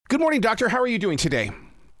Good morning, doctor. How are you doing today?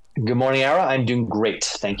 Good morning, Ara. I'm doing great.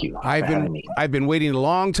 Thank you for having me. I've been waiting a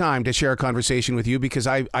long time to share a conversation with you because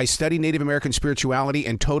I study Native American spirituality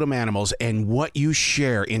and totem animals, and what you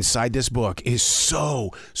share inside this book is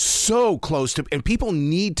so close to, and people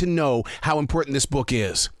need to know how important this book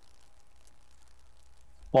is.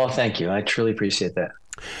 Well, thank you. I truly appreciate that.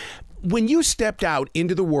 When you stepped out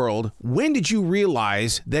into the world, when did you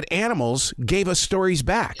realize that animals gave us stories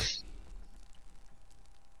back?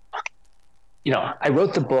 You know, I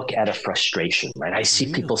wrote the book out of frustration, right? I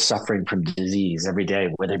see people suffering from disease every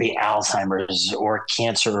day, whether it be Alzheimer's or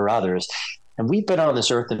cancer or others. And we've been on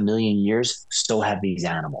this earth a million years, still have these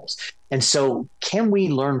animals. And so can we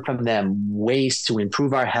learn from them ways to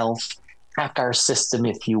improve our health, hack our system,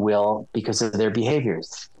 if you will, because of their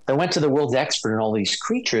behaviors? I went to the world's expert in all these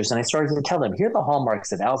creatures, and I started to tell them, here are the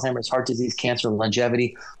hallmarks of Alzheimer's, heart disease, cancer,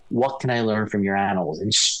 longevity. What can I learn from your animals?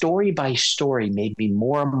 And story by story made me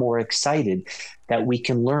more and more excited that we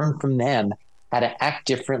can learn from them how to act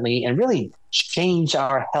differently and really change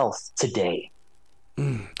our health today.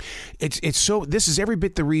 It's so, this is every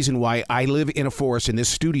bit the reason why I live in a forest, and this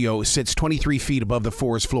studio sits 23 feet above the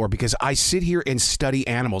forest floor, because I sit here and study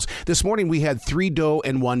animals. This morning we had 3 doe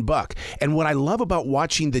and 1 buck. And what I love about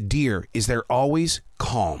watching the deer is they're always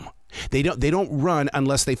calm. They don't run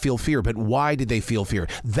unless they feel fear. But why did they feel fear?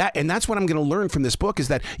 That's what I'm going to learn from this book, is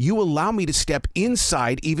that you allow me to step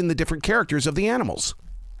inside even the different characters of the animals.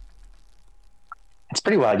 It's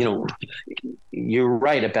pretty wild. You know, you're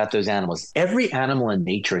right about those animals. Every animal in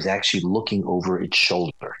nature is actually looking over its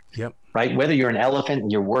shoulder. Yep. Right? Whether you're an elephant and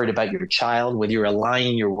you're worried about your child, whether you're a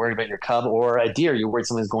lion, you're worried about your cub, or a deer, you're worried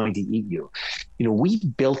someone's going to eat you. You know, we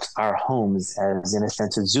built our homes as, in a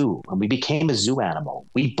sense, a zoo, and we became a zoo animal.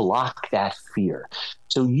 We block that fear.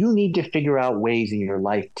 So you need to figure out ways in your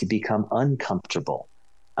life to become uncomfortable.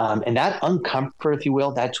 And that uncomfort, if you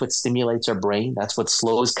will, that's what stimulates our brain. That's what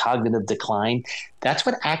slows cognitive decline. That's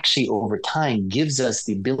what actually over time gives us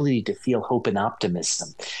the ability to feel hope and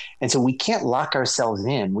optimism. And so we can't lock ourselves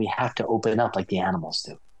in. We have to open up like the animals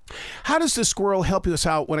do. How does the squirrel help us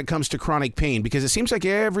out when it comes to chronic pain? Because it seems like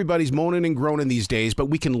everybody's moaning and groaning these days, but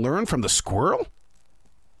we can learn from the squirrel?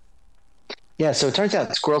 Yeah, so it turns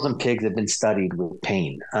out squirrels and pigs have been studied with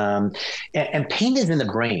pain. And pain is in the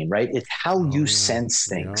brain, right? It's how you sense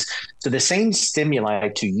things. Yeah. So the same stimuli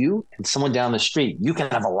to you and someone down the street, you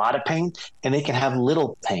can have a lot of pain and they can have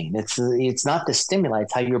little pain. It's not the stimuli,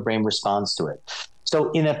 it's how your brain responds to it.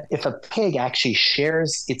 So if a pig actually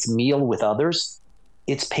shares its meal with others,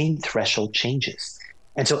 its pain threshold changes.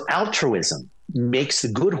 And so altruism makes the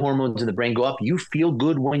good hormones in the brain go up. You feel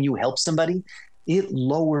good when you help somebody. It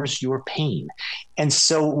lowers your pain. And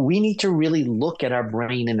so we need to really look at our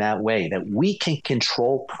brain in that way, that we can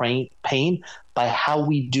control pain by how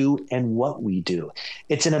we do and what we do.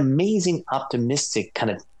 It's an amazing, optimistic, kind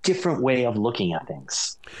of different way of looking at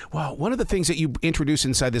things. Wow. One of the things that you introduce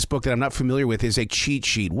inside this book that I'm not familiar with is a cheat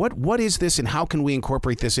sheet. What is this, and how can we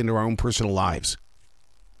incorporate this into our own personal lives?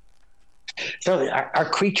 So our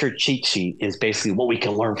creature cheat sheet is basically what we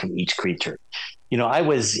can learn from each creature. You know, I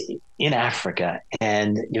was in Africa,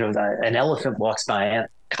 and, you know, an elephant walks by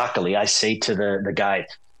cockily. I say to the guide,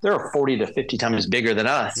 they're 40 to 50 times bigger than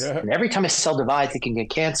us. Yeah. And every time a cell divides, it can get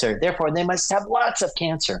cancer. Therefore, they must have lots of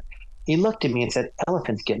cancer. He looked at me and said,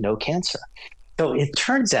 elephants get no cancer. So it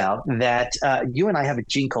turns out that you and I have a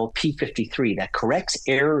gene called P53 that corrects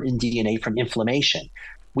error in DNA from inflammation.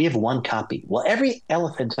 We have 1 copy. Well, every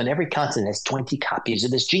elephant on every continent has 20 copies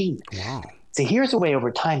of this gene. Wow. So here's a way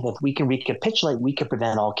over time that we can recapitulate, we can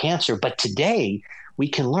prevent all cancer. But today we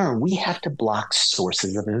can learn we have to block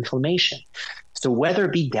sources of inflammation. So whether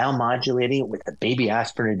it be down modulating with a baby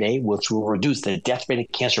aspirin a day, which will reduce the death rate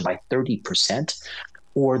of cancer by 30%,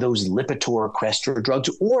 or those Lipitor or Crestor drugs,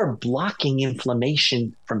 or blocking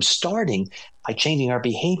inflammation from starting by changing our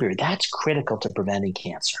behavior, that's critical to preventing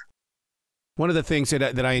cancer. One of the things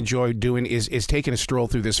that I enjoy doing is taking a stroll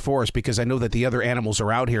through this forest, because I know that the other animals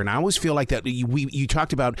are out here, and I always feel like that you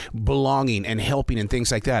talked about belonging and helping and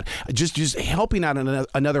things like that. Just helping out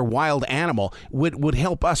another wild animal would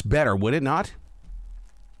help us better, would it not?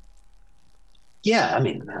 Yeah, I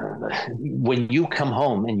mean, when you come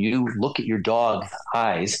home and you look at your dog's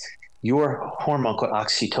eyes, your hormone called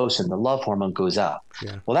oxytocin, the love hormone, goes up.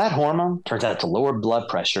 Yeah. Well, that hormone turns out to lower blood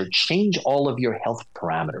pressure, change all of your health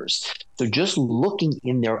parameters. So just looking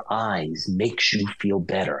in their eyes makes you feel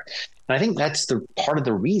better. And I think that's the part of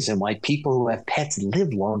the reason why people who have pets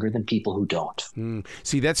live longer than people who don't.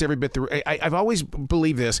 See, that's every bit I've always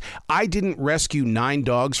believed this. I didn't rescue 9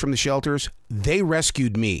 dogs from the shelters. They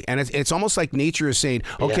rescued me. And it's almost like nature is saying,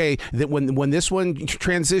 okay, that when this one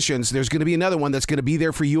transitions, there's going to be another one that's going to be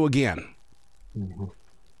there for you again. Mm-hmm.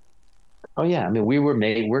 Oh, yeah. I mean,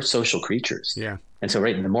 we're social creatures. Yeah. And so,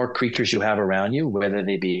 right, the more creatures you have around you, whether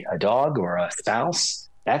they be a dog or a spouse,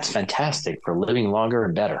 that's fantastic for living longer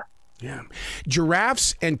and better. Yeah.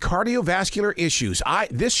 Giraffes and cardiovascular issues.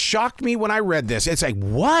 This shocked me when I read this. It's like,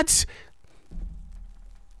 what?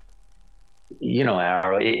 You know,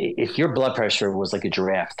 Arrow, if your blood pressure was like a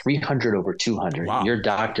giraffe, 300 over 200, wow, your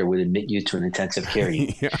doctor would admit you to an intensive care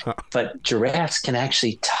unit. Yeah. But giraffes can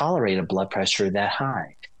actually tolerate a blood pressure that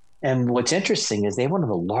high. And what's interesting is they have one of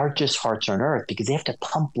the largest hearts on earth because they have to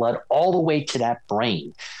pump blood all the way to that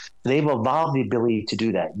brain. They've evolved the ability to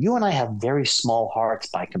do that. You and I have very small hearts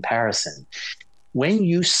by comparison. When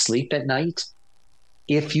you sleep at night,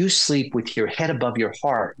 if you sleep with your head above your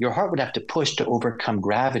heart would have to push to overcome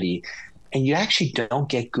gravity. And you actually don't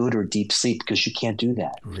get good or deep sleep because you can't do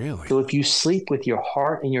that. Really? So if you sleep with your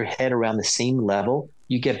heart and your head around the same level,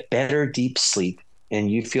 you get better deep sleep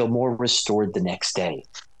and you feel more restored the next day.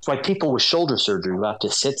 That's why people with shoulder surgery who have to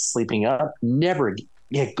sit sleeping up never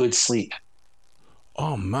get good sleep.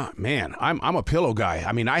 Oh my man, I'm a pillow guy.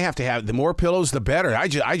 I mean, I have to have the more pillows, the better. I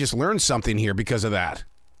just learned something here because of that.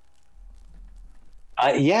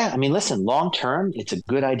 Yeah, I mean, listen, long term, it's a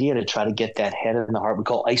good idea to try to get that head and the heart. We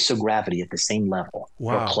call isogravity at the same level.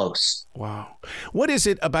 Wow. Or close. Wow. What is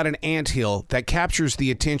it about an anthill that captures the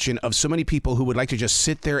attention of so many people who would like to just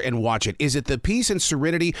sit there and watch it? Is it the peace and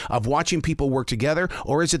serenity of watching people work together,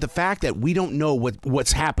 or is it the fact that we don't know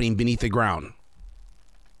what's happening beneath the ground?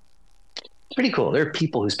 Pretty cool. There are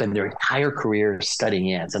people who spend their entire career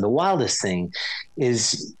studying ants. And the wildest thing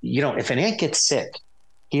is, you know, if an ant gets sick,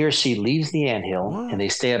 he or she leaves the anthill and they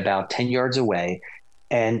stay about 10 yards away.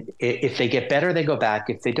 And if they get better, they go back.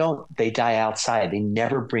 If they don't, they die outside. They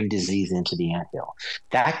never bring disease into the anthill.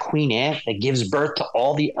 That queen ant that gives birth to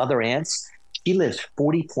all the other ants, she lives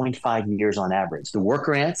 40.5 years on average. The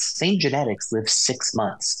worker ants, same genetics, live 6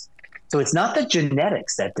 months. So it's not the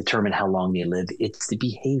genetics that determine how long they live. It's the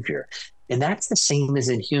behavior. And that's the same as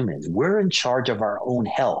in humans. We're in charge of our own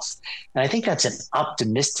health. And I think that's an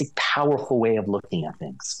optimistic, powerful way of looking at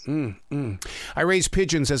things. I raised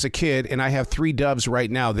pigeons as a kid, and I have 3 doves right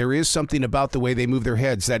now. There is something about the way they move their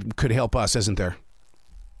heads that could help us, isn't there?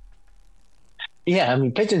 Yeah, I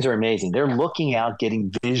mean, pigeons are amazing. They're looking out,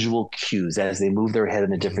 getting visual cues as they move their head in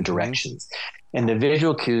the different directions. And the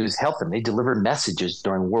visual cues help them. They delivered messages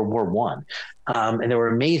during World War I. And they were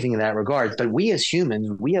amazing in that regard. But we as humans,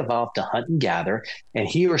 we evolved to hunt and gather, and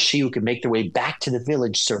he or she who could make their way back to the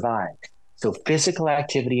village survived. So physical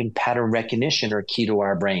activity and pattern recognition are key to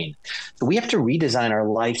our brain. So we have to redesign our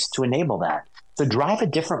lives to enable that. So drive a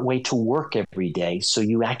different way to work every day so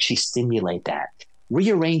you actually stimulate that.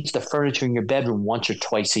 Rearrange the furniture in your bedroom once or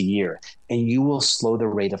twice a year, and you will slow the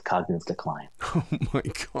rate of cognitive decline. Oh, my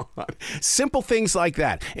God. Simple things like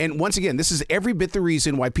that. And once again, this is every bit the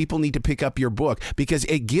reason why people need to pick up your book, because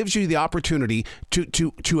it gives you the opportunity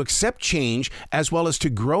to accept change as well as to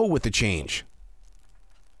grow with the change.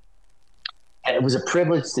 It was a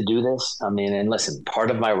privilege to do this. I mean, and listen, part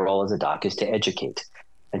of my role as a doc is to educate.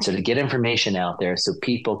 And so to get information out there so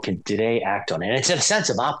people can today act on it. And it's a sense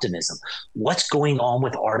of optimism. What's going on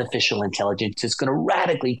with artificial intelligence is going to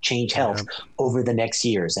radically change health over the next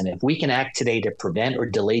years. And if we can act today to prevent or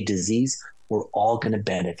delay disease, we're all going to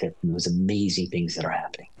benefit from those amazing things that are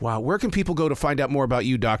happening. Wow. Where can people go to find out more about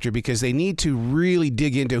you, Doctor? Because they need to really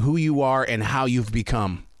dig into who you are and how you've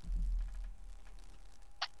become.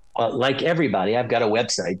 Well, like everybody, I've got a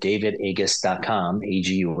website, davidagus.com,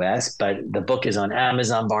 A-G-U-S, but the book is on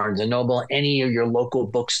Amazon, Barnes & Noble, any of your local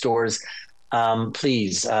bookstores.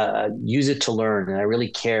 Please use it to learn. And I really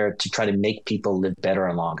care to try to make people live better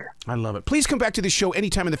and longer. I love it. Please come back to the show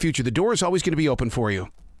anytime in the future. The door is always going to be open for you.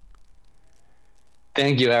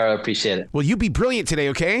 Thank you, Ara. I appreciate it. Well, you be brilliant today,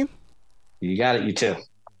 okay? You got it. You too.